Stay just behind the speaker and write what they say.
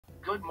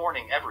Good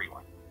morning,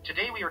 everyone.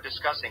 Today we are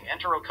discussing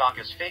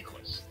Enterococcus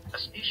faecalis, a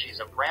species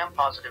of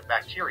gram-positive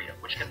bacteria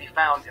which can be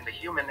found in the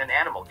human and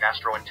animal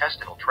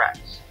gastrointestinal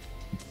tracts.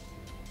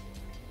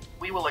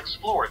 We will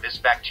explore this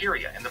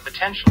bacteria and the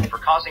potential for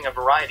causing a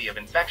variety of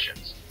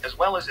infections, as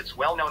well as its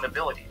well-known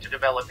ability to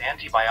develop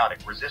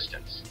antibiotic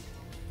resistance.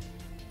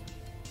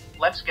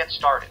 Let's get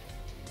started.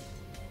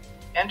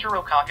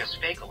 Enterococcus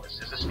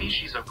faecalis is a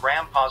species of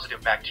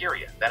gram-positive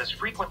bacteria that is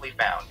frequently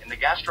found in the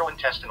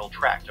gastrointestinal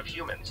tract of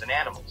humans and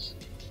animals.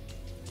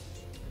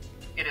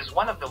 It is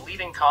one of the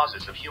leading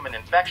causes of human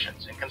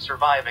infections and can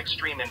survive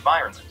extreme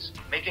environments,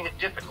 making it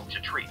difficult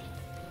to treat.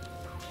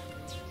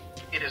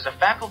 It is a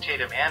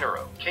facultative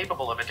anaerobe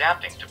capable of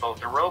adapting to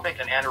both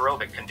aerobic and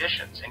anaerobic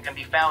conditions and can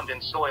be found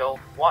in soil,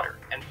 water,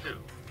 and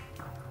food.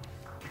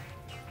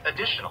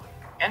 Additionally,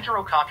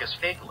 Enterococcus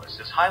faecalis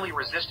is highly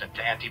resistant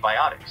to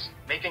antibiotics,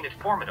 making it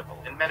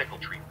formidable in medical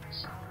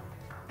treatments.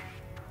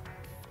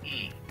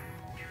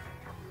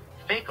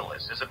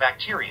 Faecalis is a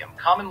bacterium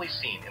commonly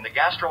seen in the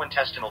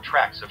gastrointestinal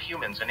tracts of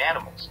humans and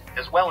animals,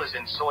 as well as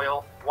in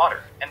soil,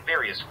 water, and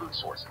various food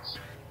sources.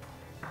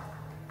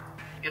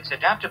 Its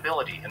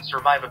adaptability and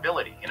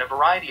survivability in a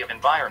variety of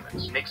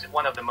environments makes it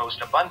one of the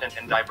most abundant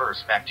and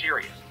diverse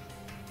bacteria.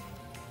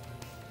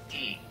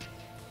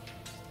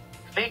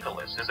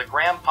 Faecalis is a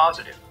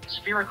gram-positive,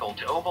 spherical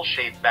to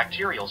oval-shaped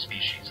bacterial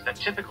species that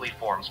typically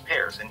forms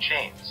pairs and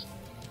chains.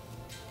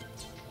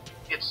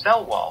 Its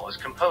cell wall is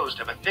composed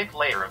of a thick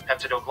layer of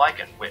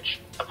peptidoglycan which,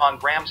 upon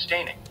gram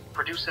staining,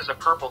 produces a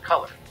purple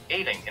color,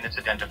 aiding in its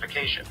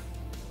identification.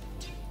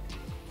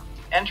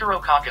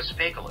 Enterococcus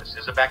faecalis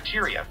is a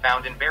bacteria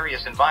found in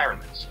various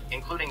environments,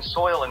 including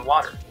soil and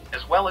water,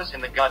 as well as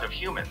in the gut of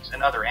humans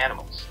and other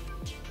animals.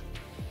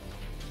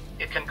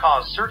 It can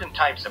cause certain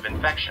types of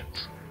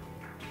infections.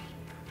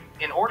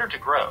 In order to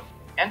grow,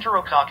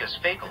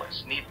 Enterococcus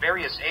faecalis need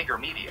various agar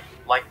media,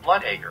 like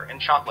blood agar and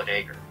chocolate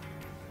agar.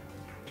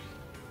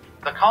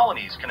 The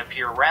colonies can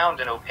appear round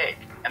and opaque,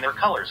 and their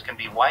colors can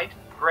be white,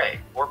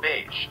 gray, or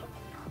beige.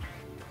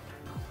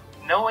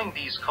 Knowing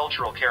these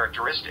cultural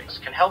characteristics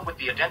can help with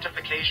the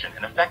identification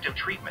and effective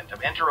treatment of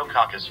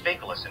Enterococcus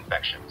faecalis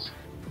infections.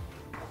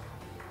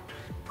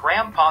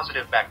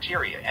 Gram-positive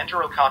bacteria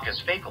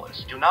Enterococcus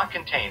faecalis do not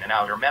contain an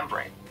outer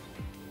membrane.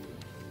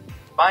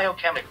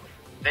 Biochemically,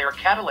 they are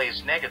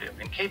catalase negative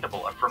and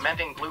capable of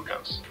fermenting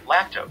glucose,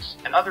 lactose,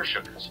 and other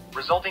sugars,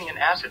 resulting in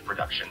acid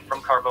production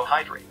from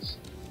carbohydrates.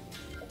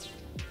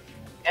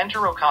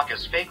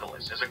 Enterococcus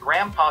faecalis is a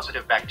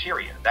gram-positive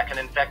bacteria that can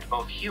infect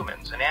both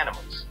humans and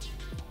animals.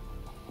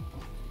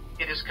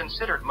 It is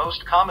considered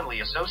most commonly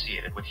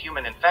associated with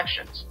human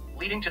infections,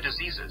 leading to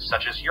diseases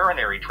such as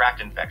urinary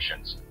tract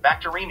infections,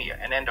 bacteremia,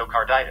 and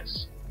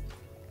endocarditis.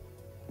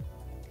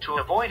 To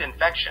avoid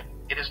infection,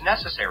 it is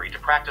necessary to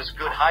practice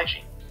good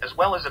hygiene, as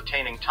well as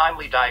obtaining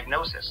timely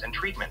diagnosis and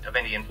treatment of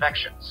any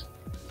infections.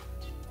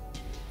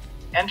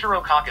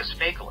 Enterococcus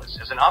faecalis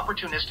is an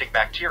opportunistic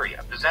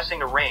bacteria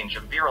possessing a range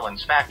of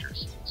virulence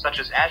factors, such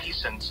as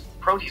adhesins,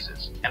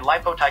 proteases, and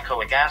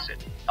lipoteichoic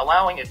acid,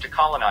 allowing it to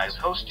colonize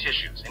host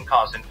tissues and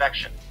cause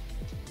infection.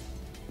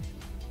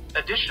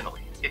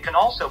 Additionally, it can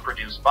also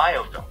produce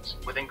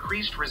biofilms with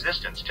increased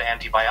resistance to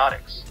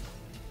antibiotics.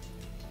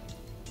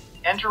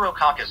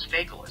 Enterococcus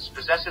faecalis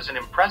possesses an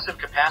impressive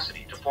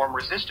capacity to form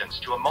resistance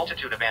to a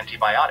multitude of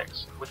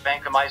antibiotics, with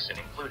vancomycin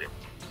included.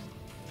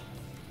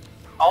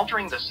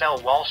 Altering the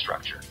cell wall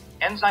structure,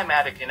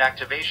 enzymatic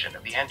inactivation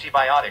of the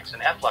antibiotics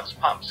and efflux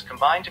pumps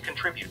combine to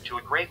contribute to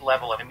a great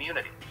level of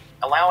immunity,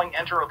 allowing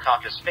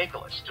Enterococcus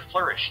faecalis to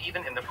flourish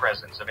even in the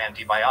presence of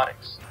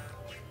antibiotics.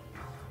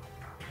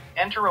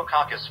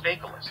 Enterococcus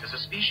faecalis is a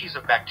species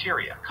of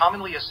bacteria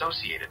commonly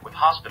associated with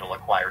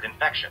hospital-acquired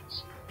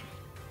infections.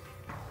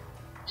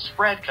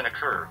 Spread can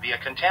occur via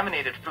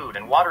contaminated food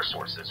and water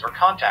sources or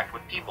contact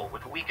with people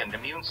with weakened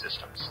immune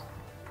systems.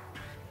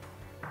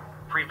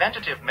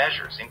 Preventative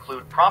measures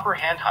include proper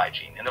hand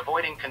hygiene and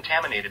avoiding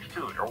contaminated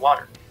food or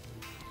water.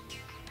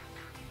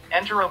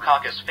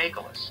 Enterococcus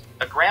faecalis,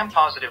 a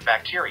gram-positive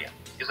bacterium,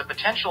 is a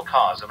potential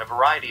cause of a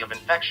variety of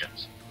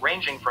infections,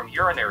 ranging from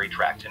urinary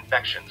tract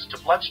infections to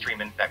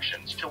bloodstream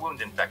infections to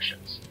wound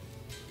infections.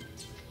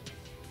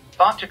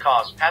 Thought to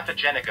cause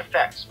pathogenic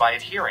effects by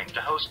adhering to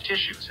host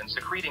tissues and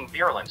secreting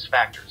virulence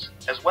factors,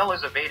 as well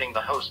as evading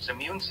the host's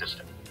immune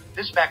system,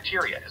 this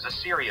bacteria is a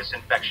serious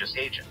infectious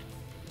agent.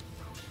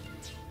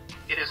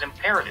 It is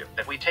imperative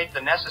that we take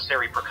the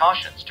necessary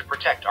precautions to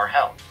protect our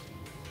health.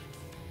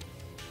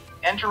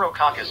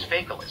 Enterococcus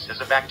faecalis is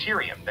a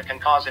bacterium that can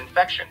cause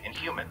infection in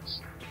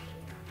humans.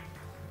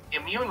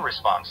 Immune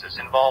responses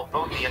involve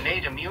both the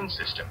innate immune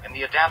system and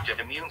the adaptive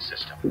immune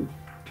system.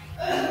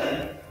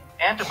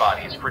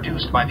 Antibodies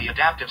produced by the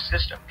adaptive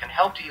system can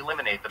help to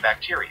eliminate the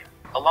bacteria,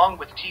 along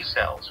with T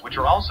cells, which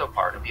are also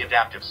part of the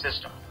adaptive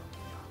system.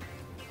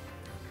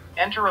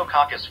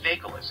 Enterococcus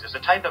faecalis is a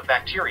type of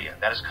bacteria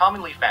that is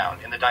commonly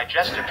found in the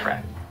digestive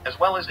tract, as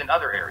well as in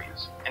other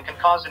areas, and can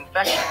cause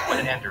infection when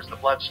it enters the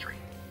bloodstream.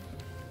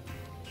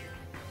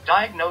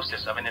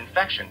 Diagnosis of an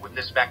infection with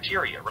this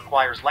bacteria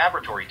requires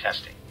laboratory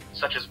testing,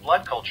 such as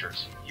blood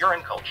cultures,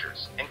 urine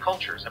cultures, and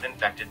cultures of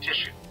infected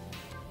tissue.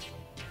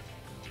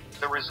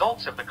 The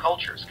results of the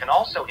cultures can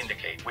also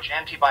indicate which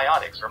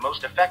antibiotics are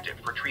most effective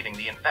for treating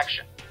the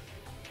infection.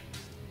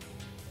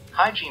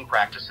 Hygiene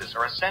practices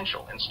are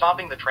essential in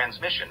stopping the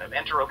transmission of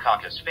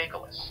Enterococcus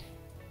faecalis.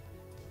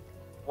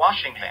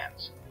 Washing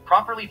hands,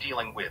 properly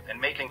dealing with and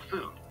making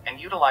food, and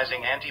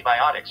utilizing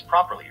antibiotics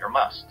properly are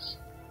musts.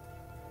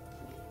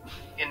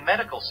 In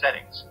medical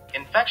settings,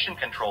 infection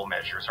control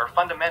measures are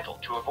fundamental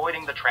to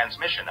avoiding the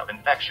transmission of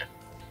infection.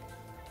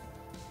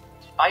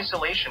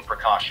 Isolation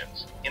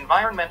precautions,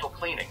 environmental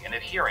cleaning, and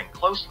adhering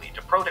closely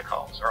to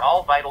protocols are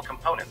all vital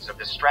components of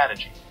this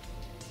strategy.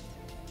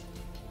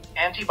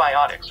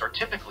 Antibiotics are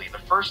typically the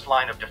first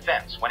line of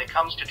defense when it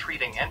comes to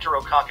treating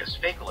Enterococcus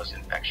faecalis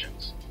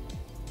infections.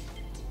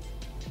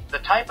 The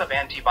type of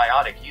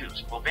antibiotic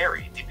used will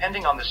vary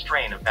depending on the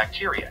strain of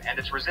bacteria and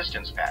its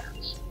resistance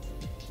patterns.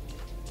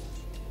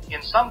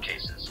 In some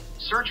cases,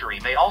 surgery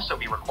may also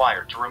be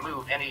required to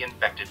remove any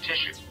infected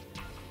tissue.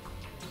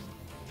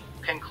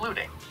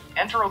 Concluding,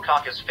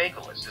 Enterococcus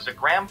faecalis is a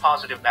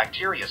gram-positive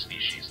bacteria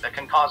species that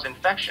can cause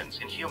infections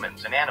in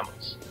humans and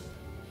animals.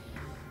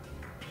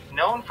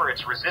 Known for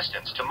its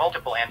resistance to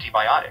multiple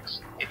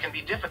antibiotics, it can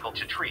be difficult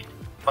to treat,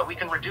 but we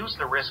can reduce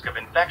the risk of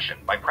infection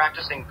by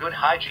practicing good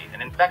hygiene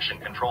and infection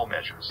control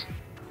measures.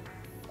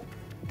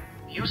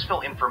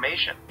 Useful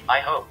information, I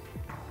hope.